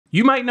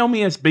You might know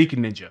me as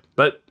Bacon Ninja,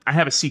 but I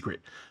have a secret.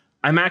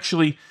 I'm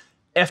actually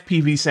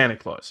FPV Santa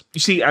Claus. You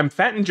see, I'm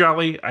fat and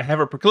jolly, I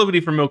have a proclivity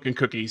for milk and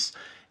cookies,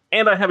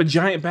 and I have a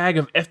giant bag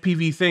of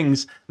FPV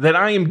things that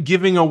I am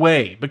giving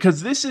away,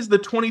 because this is the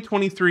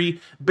 2023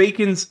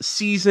 Bacon's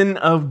Season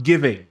of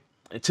Giving.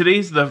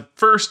 Today's the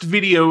first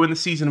video in the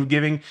Season of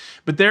Giving,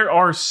 but there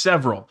are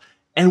several,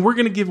 and we're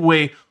going to give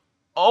away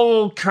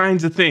all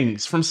kinds of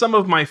things from some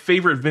of my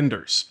favorite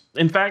vendors.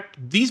 In fact,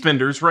 these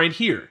vendors right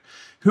here,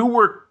 who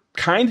were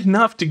kind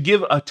enough to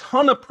give a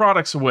ton of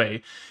products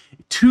away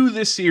to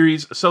this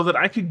series so that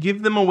I could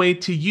give them away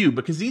to you,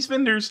 because these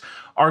vendors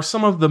are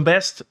some of the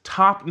best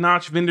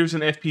top-notch vendors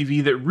in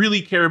FPV that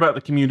really care about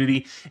the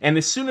community. And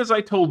as soon as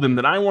I told them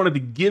that I wanted to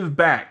give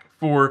back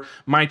for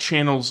my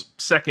channel's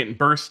second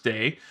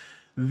birthday,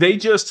 they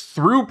just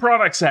threw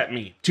products at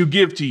me to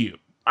give to you.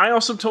 I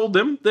also told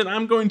them that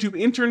I'm going to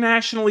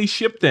internationally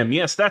ship them.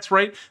 Yes, that's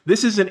right.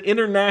 This is an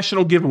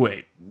international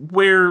giveaway,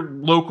 where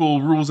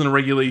local rules and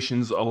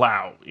regulations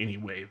allow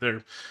anyway.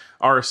 There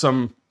are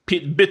some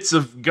bits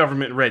of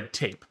government red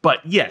tape. But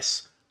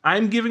yes,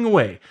 I'm giving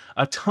away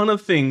a ton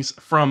of things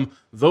from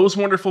those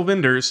wonderful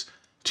vendors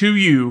to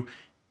you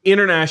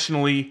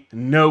internationally,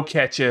 no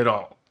catch at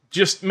all.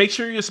 Just make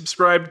sure you're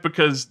subscribed,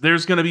 because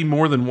there's going to be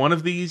more than one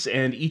of these,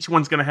 and each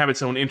one's going to have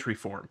its own entry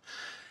form.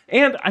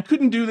 And I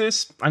couldn't do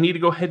this, I need to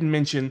go ahead and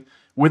mention,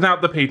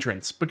 without the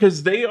patrons,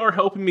 because they are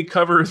helping me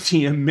cover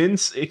the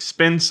immense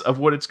expense of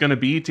what it's going to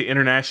be to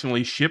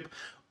internationally ship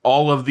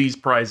all of these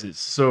prizes.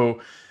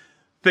 So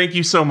thank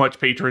you so much,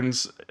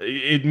 patrons.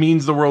 It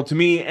means the world to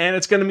me, and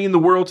it's going to mean the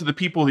world to the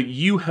people that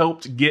you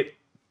helped get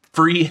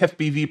free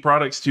FPV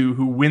products to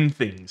who win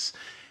things.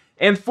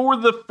 And for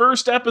the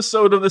first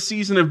episode of the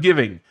Season of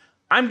Giving,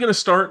 I'm going to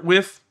start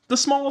with the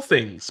small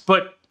things,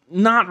 but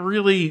not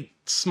really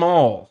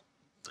small.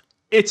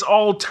 It's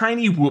all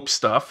tiny whoop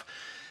stuff,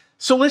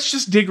 so let's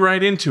just dig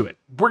right into it.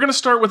 We're going to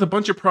start with a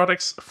bunch of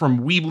products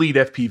from Weebleed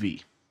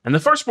FPV. And the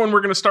first one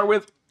we're going to start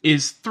with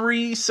is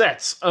 3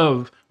 sets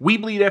of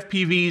Weebleed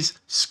FPV's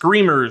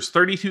Screamers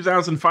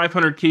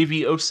 32,500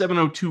 kV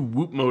 0702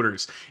 whoop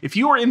motors. If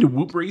you are into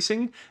whoop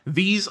racing,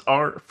 these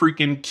are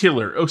freaking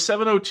killer.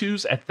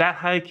 0702s at that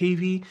high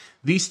kV,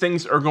 these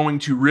things are going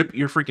to rip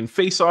your freaking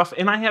face off,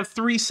 and I have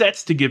 3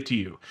 sets to give to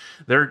you.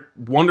 They're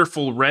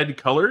wonderful red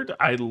colored.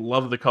 I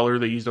love the color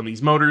they used on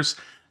these motors.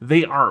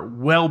 They are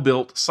well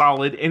built,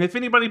 solid, and if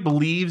anybody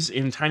believes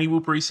in tiny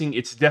whoop racing,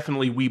 it's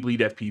definitely Weebleed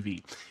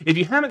FPV. If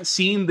you haven't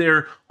seen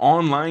their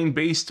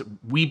online-based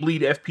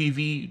Weebleed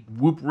FPV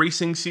whoop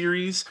racing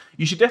series,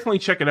 you should definitely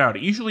check it out.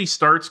 It usually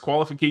starts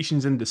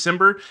qualifications in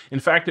December. In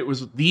fact, it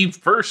was the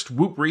first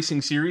whoop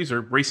racing series, or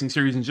racing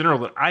series in general,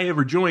 that I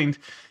ever joined,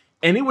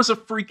 and it was a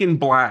freaking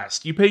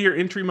blast. You pay your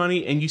entry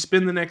money, and you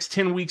spend the next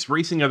 10 weeks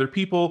racing other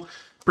people,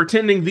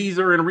 pretending these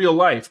are in real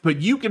life, but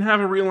you can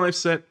have a real life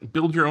set,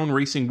 build your own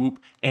racing whoop,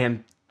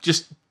 and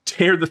just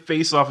tear the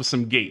face off of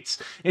some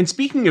gates. And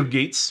speaking of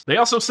gates, they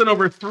also sent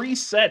over 3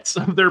 sets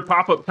of their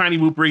pop-up tiny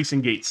whoop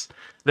racing gates.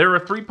 There are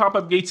 3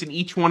 pop-up gates in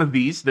each one of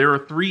these. There are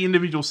 3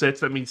 individual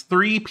sets. That means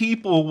 3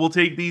 people will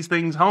take these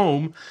things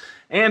home.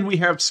 And we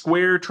have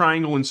square,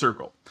 triangle, and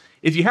circle.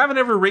 If you haven't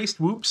ever raced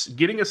whoops,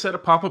 getting a set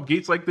of pop-up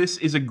gates like this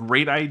is a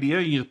great idea.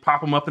 You just pop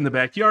them up in the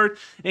backyard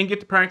and get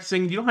to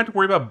practicing. You don't have to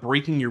worry about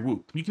breaking your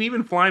whoop. You can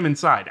even fly them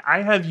inside.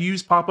 I have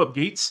used pop-up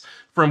gates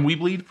from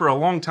Weebleed for a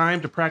long time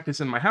to practice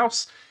in my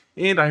house,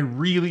 and I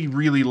really,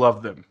 really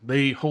love them.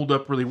 They hold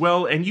up really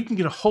well, and you can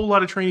get a whole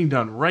lot of training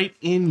done right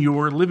in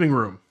your living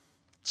room.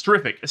 It's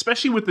terrific,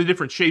 especially with the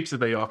different shapes that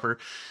they offer.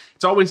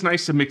 It's always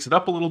nice to mix it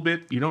up a little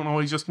bit. You don't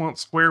always just want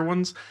square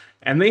ones.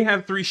 And they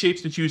have 3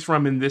 shapes to choose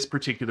from in this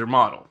particular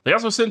model. They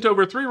also sent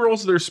over 3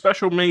 rolls of their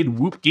special-made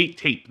whoop gate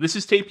tape. This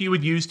is tape you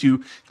would use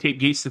to tape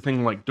gates to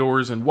things like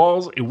doors and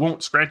walls. It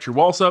won't scratch your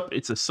walls up.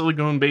 It's a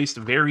silicone-based,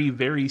 very,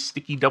 very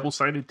sticky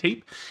double-sided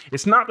tape.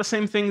 It's not the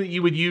same thing that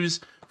you would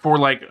use for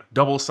like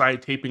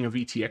double-side taping of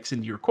Ethix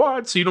into your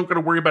quad, so you don't got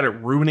to worry about it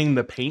ruining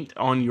the paint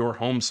on your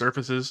home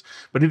surfaces,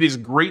 but it is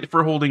great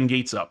for holding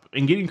gates up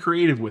and getting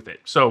creative with it.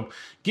 So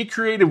get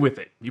creative with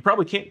it. You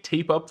probably can't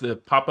tape up the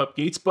pop-up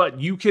gates,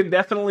 but you can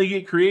definitely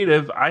get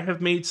creative. I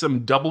have made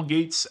some double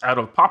gates out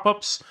of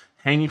pop-ups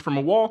hanging from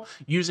a wall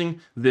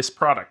using this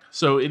product.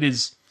 So it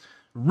is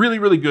really,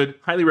 really good.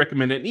 Highly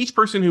recommend it. And each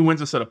person who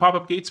wins a set of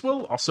pop-up gates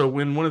will also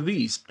win one of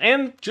these.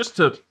 And just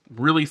to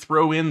really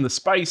throw in the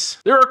spice,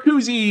 there are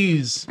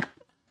koozies.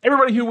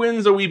 Everybody who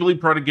wins a Weebleed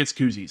product gets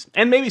koozies.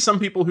 And maybe some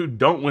people who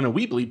don't win a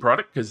Weebleed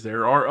product, because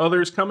there are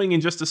others coming in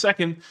just a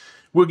second,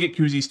 will get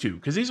koozies too,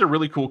 because these are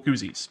really cool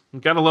koozies. You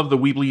gotta love the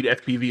Weebleed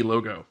FPV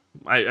logo.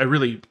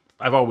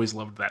 I've always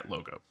loved that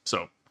logo.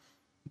 So,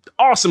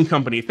 awesome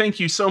company. Thank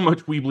you so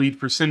much, Weebleed,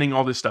 for sending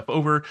all this stuff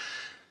over.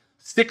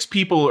 6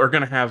 people are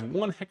going to have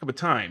one heck of a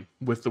time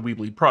with the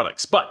Weebleed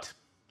products. But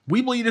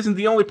Weebleed isn't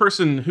the only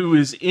person who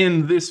is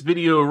in this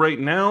video right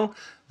now.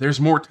 There's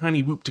more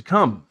Tiny Whoop to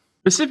come.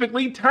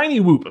 Specifically, Tiny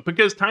Whoop,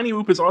 because Tiny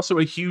Whoop is also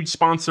a huge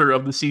sponsor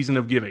of the Season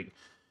of Giving.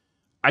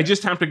 I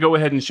just have to go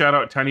ahead and shout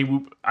out Tiny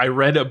Whoop. I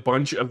read a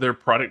bunch of their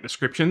product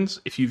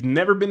descriptions. If you've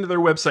never been to their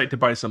website to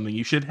buy something,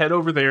 you should head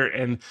over there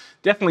and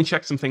definitely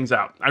check some things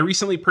out. I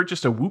recently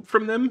purchased a Whoop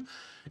from them.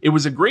 It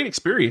was a great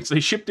experience.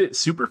 They shipped it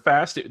super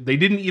fast. They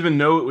didn't even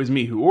know it was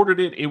me who ordered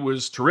it. It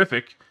was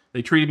terrific.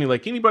 They treated me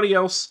like anybody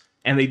else,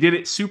 and they did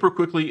it super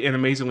quickly and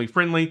amazingly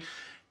friendly.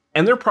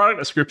 And their product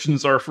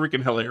descriptions are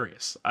freaking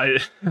hilarious.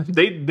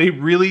 They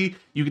really,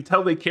 you can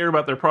tell they care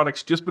about their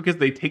products just because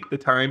they take the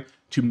time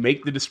to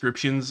make the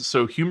descriptions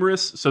so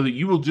humorous so that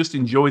you will just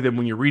enjoy them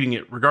when you're reading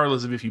it,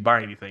 regardless of if you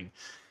buy anything.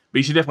 But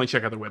you should definitely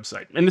check out their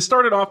website. And to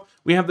start it off,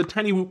 we have the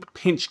Tiny Whoop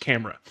Pinch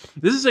Camera.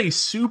 This is a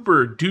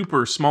super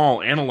duper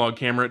small analog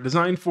camera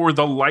designed for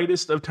the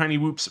lightest of Tiny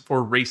Whoops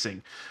for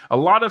racing. A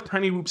lot of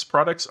Tiny Whoop's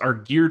products are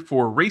geared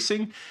for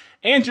racing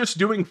and just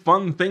doing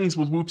fun things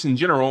with whoops in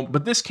general,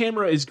 but this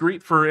camera is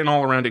great for an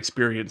all-around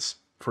experience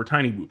for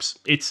Tiny Whoops.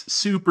 It's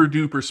super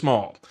duper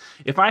small.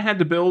 If I had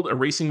to build a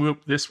racing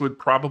whoop, this would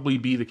probably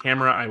be the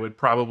camera. I would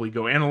probably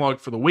go analog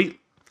for the weight,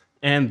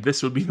 and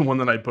this would be the one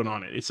that I'd put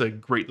on it. It's a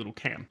great little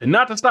cam. And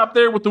not to stop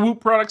there with the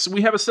Whoop products,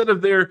 we have a set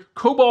of their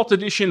Cobalt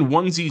Edition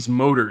onesies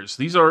motors.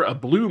 These are a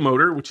blue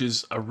motor, which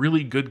is a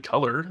really good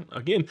color.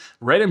 Again,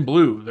 red and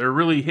blue. They're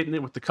really hitting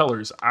it with the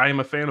colors. I am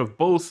a fan of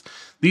both.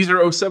 These are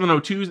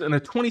 0702s and a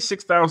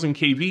 26,000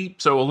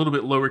 kV, so a little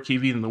bit lower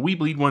kV than the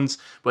Weebleed ones,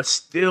 but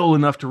still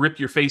enough to rip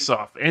your face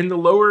off. And the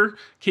lower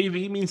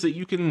kV means that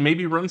you can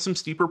maybe run some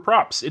steeper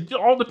props. It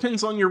all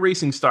depends on your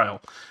racing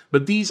style.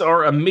 But these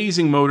are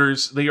amazing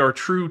motors. They are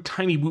true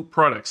Tiny Whoop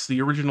products,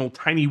 the original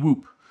Tiny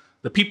Whoop.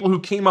 The people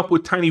who came up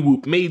with Tiny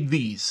Whoop made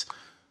these.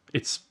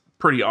 It's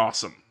pretty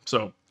awesome.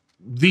 So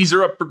these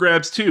are up for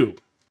grabs too.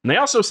 And they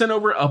also sent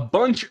over a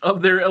bunch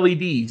of their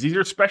LEDs. These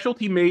are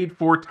specialty made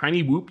for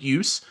Tiny Whoop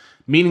use,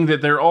 meaning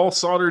that they're all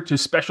soldered to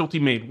specialty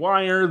made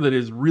wire that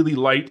is really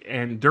light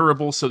and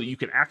durable so that you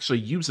can actually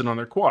use it on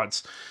their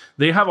quads.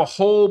 They have a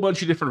whole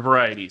bunch of different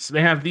varieties.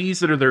 They have these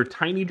that are their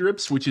tiny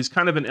drips, which is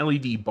kind of an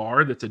LED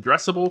bar that's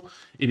addressable.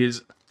 It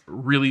is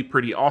really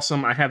pretty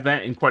awesome. I have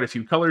that in quite a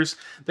few colors.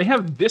 They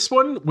have this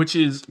one, which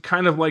is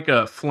kind of like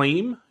a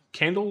flame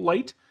candle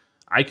light.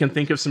 I can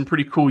think of some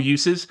pretty cool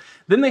uses.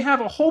 Then they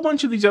have a whole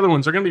bunch of these other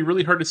ones. They're going to be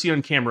really hard to see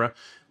on camera,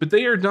 but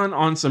they are done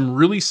on some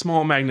really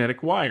small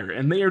magnetic wire,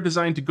 and they are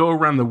designed to go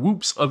around the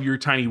whoops of your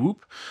Tiny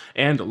Whoop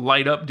and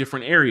light up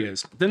different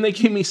areas. Then they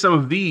gave me some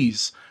of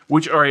these,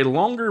 which are a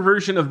longer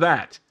version of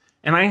that,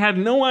 and I had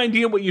no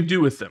idea what you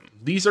do with them.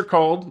 These are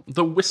called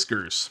the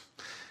Whiskers.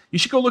 You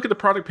should go look at the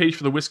product page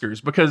for the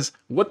Whiskers, because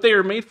what they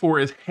are made for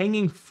is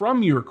hanging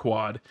from your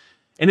quad,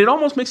 and it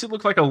almost makes it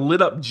look like a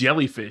lit up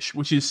jellyfish,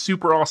 which is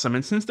super awesome.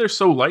 And since they're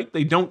so light,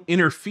 they don't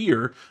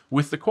interfere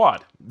with the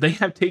quad. They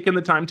have taken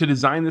the time to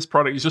design this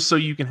product just so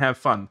you can have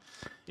fun.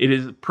 It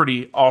is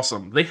pretty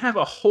awesome. They have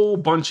a whole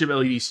bunch of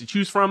LEDs to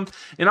choose from,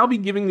 and I'll be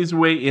giving these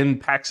away in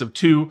packs of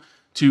 2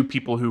 to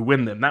people who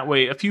win them. That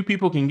way, a few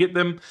people can get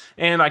them,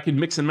 and I can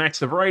mix and match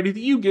the variety that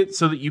you get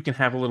so that you can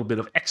have a little bit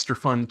of extra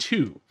fun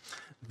too.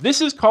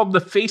 This is called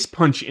the Face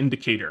Punch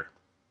Indicator,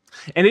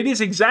 and it is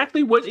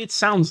exactly what it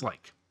sounds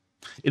like.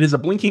 It is a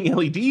blinking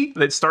LED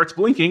that starts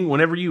blinking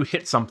whenever you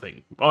hit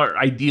something, or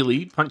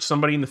ideally punch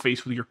somebody in the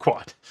face with your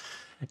quad.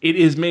 It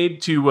is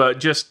made to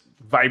just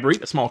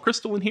vibrate a small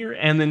crystal in here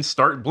and then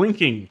start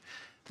blinking.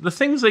 The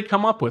things they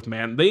come up with,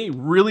 man, they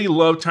really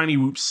love Tiny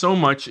Whoops so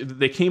much that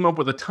they came up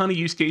with a ton of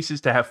use cases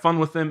to have fun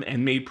with them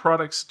and made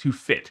products to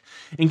fit.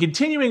 And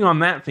continuing on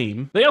that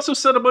theme, they also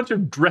set a bunch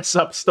of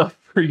dress-up stuff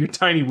for your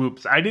Tiny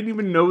Whoops. I didn't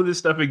even know this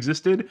stuff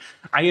existed.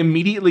 I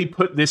immediately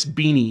put this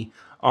beanie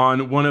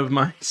on one of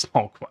my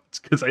small quads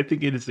because I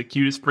think it is the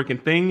cutest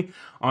freaking thing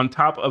on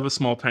top of a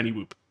small Tiny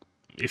Whoop.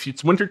 If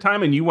it's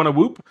wintertime and you want to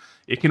whoop,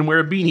 it can wear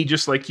a beanie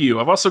just like you.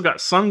 I've also got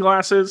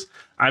sunglasses.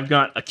 I've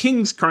got a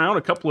king's crown,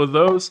 a couple of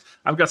those.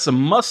 I've got some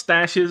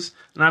mustaches,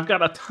 and I've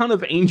got a ton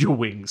of angel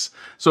wings.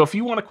 So if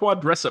you want a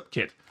quad dress-up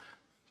kit,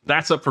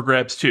 that's up for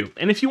grabs too.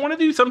 And if you want to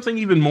do something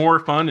even more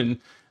fun and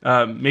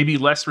maybe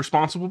less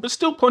responsible, but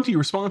still plenty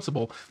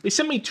responsible, they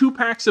sent me 2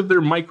 packs of their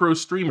micro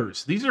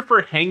streamers. These are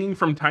for hanging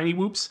from Tiny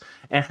Whoops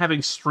and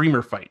having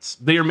streamer fights.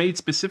 They are made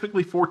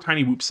specifically for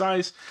Tiny Whoop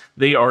size.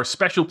 They are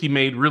specialty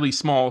made really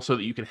small so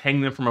that you can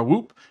hang them from a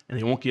whoop and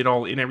they won't get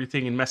all in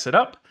everything and mess it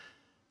up.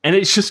 And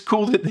it's just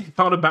cool that they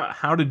thought about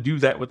how to do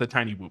that with a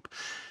Tiny Whoop.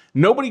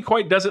 Nobody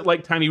quite does it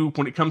like Tiny Whoop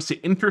when it comes to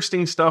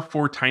interesting stuff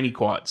for tiny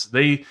quads.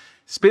 They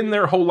spend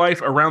their whole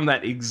life around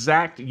that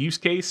exact use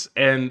case,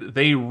 and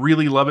they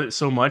really love it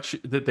so much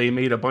that they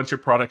made a bunch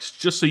of products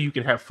just so you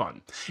can have fun.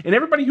 And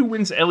everybody who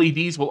wins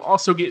LEDs will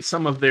also get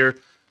some of their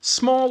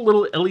small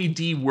little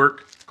LED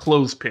work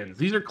clothespins.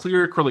 These are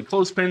clear acrylic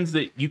clothespins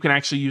that you can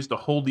actually use to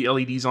hold the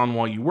LEDs on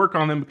while you work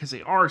on them because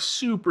they are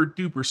super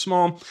duper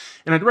small.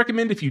 And I'd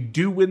recommend if you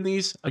do win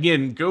these,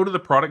 again, go to the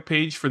product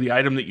page for the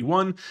item that you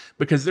won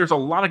because there's a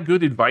lot of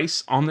good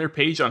advice on their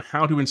page on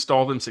how to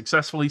install them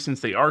successfully since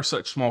they are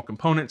such small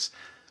components.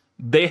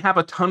 They have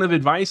a ton of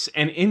advice,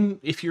 and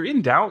if you're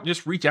in doubt,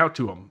 just reach out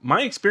to them.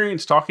 My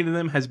experience talking to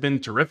them has been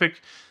terrific.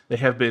 They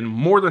have been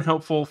more than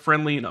helpful,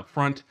 friendly, and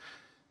upfront.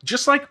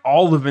 Just like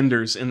all the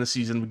vendors in the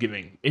season of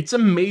giving, it's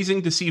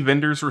amazing to see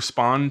vendors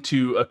respond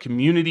to a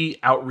community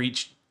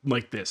outreach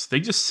like this. They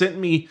just sent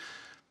me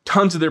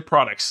tons of their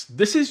products.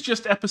 This is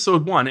just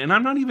episode 1, and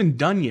I'm not even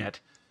done yet.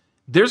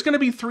 There's going to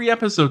be 3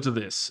 episodes of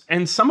this,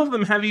 and some of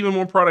them have even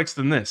more products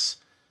than this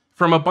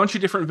from a bunch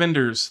of different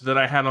vendors that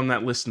I had on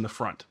that list in the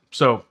front.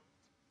 So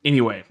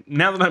anyway,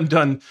 now that I'm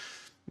done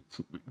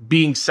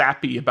being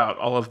sappy about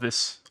all of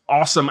this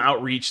awesome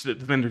outreach that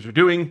the vendors are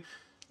doing,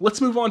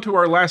 let's move on to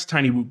our last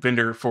Tiny Whoop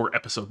vendor for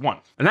episode 1.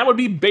 And that would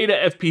be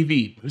Beta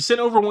FPV, who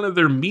sent over one of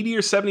their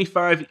Meteor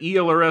 75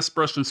 ELRS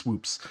brushless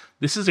whoops.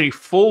 This is a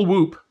full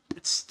whoop.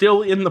 It's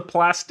still in the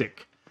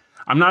plastic.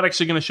 I'm not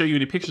actually going to show you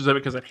any pictures of it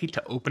because I'd hate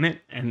to open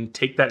it and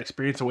take that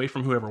experience away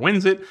from whoever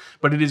wins it,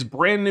 but it is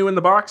brand new in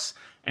the box,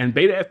 and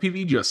Beta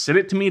FPV just sent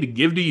it to me to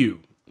give to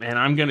you. And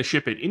I'm going to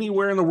ship it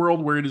anywhere in the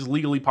world where it is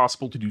legally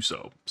possible to do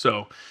so.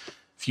 So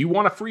if you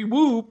want a free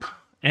whoop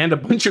and a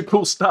bunch of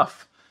cool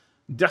stuff,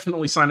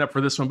 definitely sign up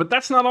for this one. But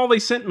that's not all they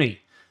sent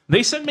me.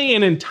 They sent me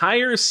an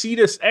entire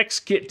Cetus X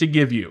kit to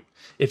give you.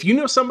 If you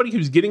know somebody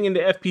who's getting into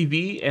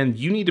FPV and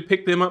you need to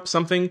pick them up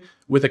something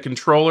with a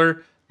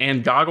controller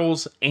and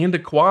goggles and a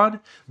quad,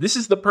 this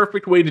is the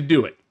perfect way to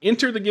do it.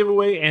 Enter the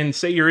giveaway and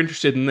say you're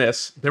interested in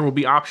this. There will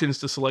be options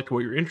to select what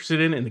you're interested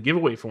in the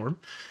giveaway form.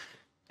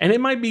 And it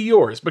might be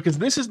yours, because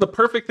this is the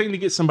perfect thing to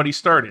get somebody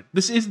started.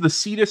 This is the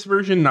Cetus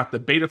version, not the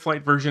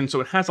Betaflight version, so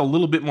it has a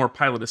little bit more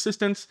pilot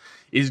assistance,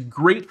 is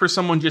great for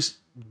someone just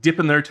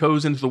dipping their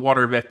toes into the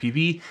water of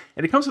FPV,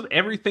 and it comes with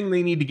everything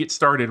they need to get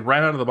started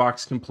right out of the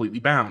box completely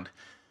bound.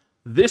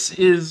 This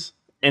is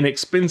an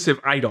expensive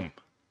item,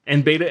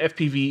 and Beta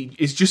FPV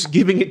is just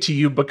giving it to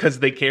you because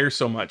they care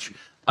so much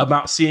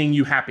about seeing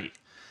you happy.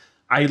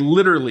 I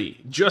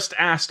literally just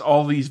asked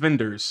all these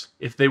vendors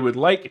if they would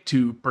like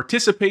to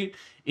participate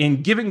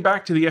in giving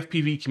back to the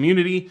FPV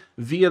community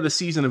via the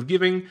season of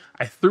giving.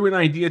 I threw an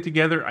idea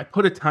together. I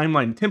put a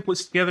timeline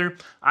template together.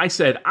 I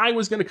said I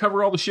was going to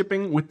cover all the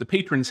shipping with the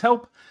patrons'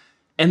 help,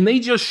 and they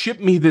just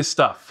shipped me this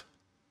stuff.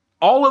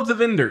 All of the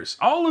vendors,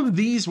 all of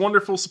these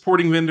wonderful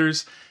supporting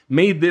vendors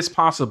made this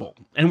possible,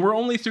 and we're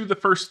only through the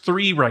first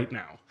 3 right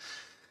now.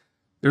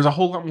 There's a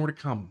whole lot more to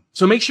come.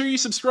 So make sure you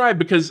subscribe,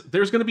 because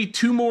there's going to be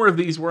 2 more of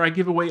these where I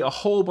give away a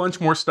whole bunch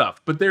more stuff.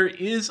 But there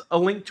is a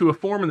link to a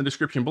form in the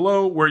description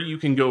below where you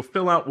can go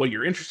fill out what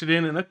you're interested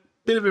in and a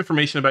bit of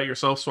information about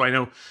yourself so I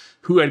know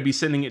who I'd be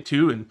sending it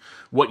to and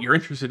what you're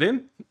interested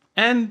in.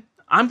 And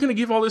I'm going to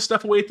give all this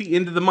stuff away at the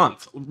end of the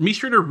month. Be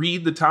sure to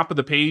read the top of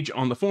the page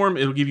on the form.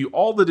 It'll give you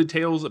all the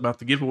details about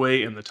the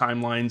giveaway and the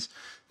timelines,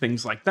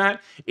 things like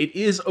that. It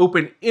is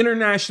open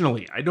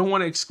internationally. I don't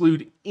want to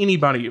exclude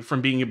anybody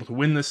from being able to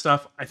win this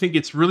stuff. I think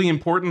it's really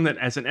important that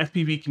as an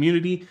FPV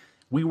community,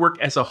 we work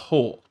as a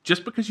whole.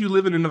 Just because you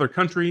live in another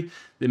country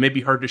that may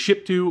be hard to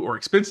ship to or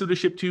expensive to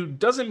ship to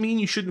doesn't mean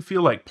you shouldn't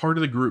feel like part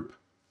of the group.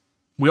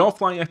 We all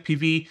fly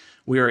FPV.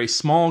 We are a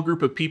small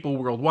group of people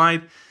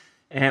worldwide,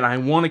 and I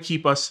want to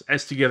keep us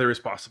as together as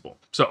possible.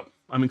 So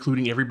I'm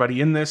including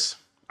everybody in this.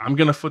 I'm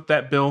going to foot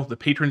that bill. The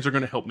patrons are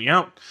going to help me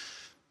out,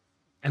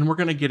 and we're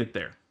going to get it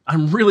there.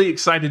 I'm really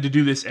excited to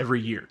do this every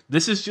year.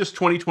 This is just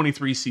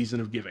 2023 season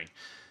of giving.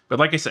 But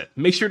like I said,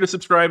 make sure to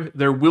subscribe.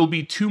 There will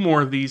be 2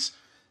 more of these.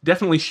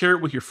 Definitely share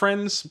it with your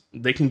friends.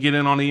 They can get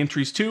in on the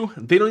entries too.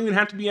 They don't even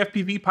have to be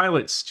FPV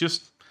pilots.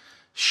 Just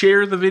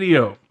share the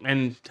video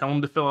and tell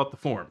them to fill out the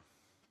form.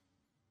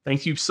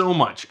 Thank you so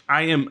much.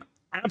 I am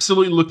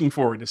absolutely looking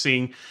forward to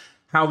seeing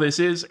how this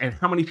is and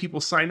how many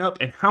people sign up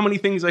and how many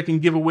things I can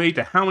give away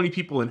to how many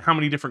people in how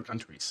many different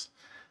countries.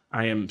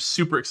 I am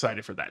super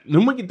excited for that. And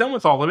when we get done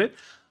with all of it,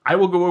 I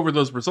will go over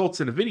those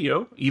results in a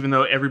video, even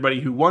though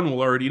everybody who won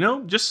will already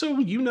know, just so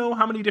you know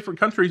how many different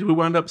countries we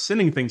wound up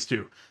sending things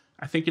to.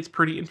 I think it's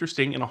pretty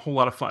interesting and a whole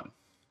lot of fun.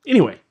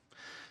 Anyway,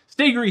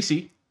 stay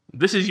greasy.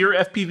 This is your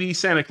FPV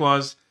Santa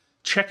Claus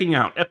checking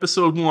out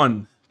episode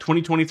 1,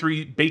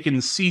 2023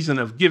 Bacon Season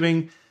of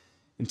Giving.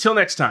 Until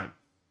next time,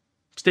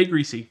 stay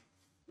greasy.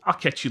 I'll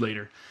catch you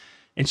later.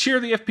 And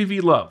share the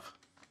FPV love.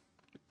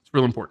 It's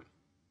real important.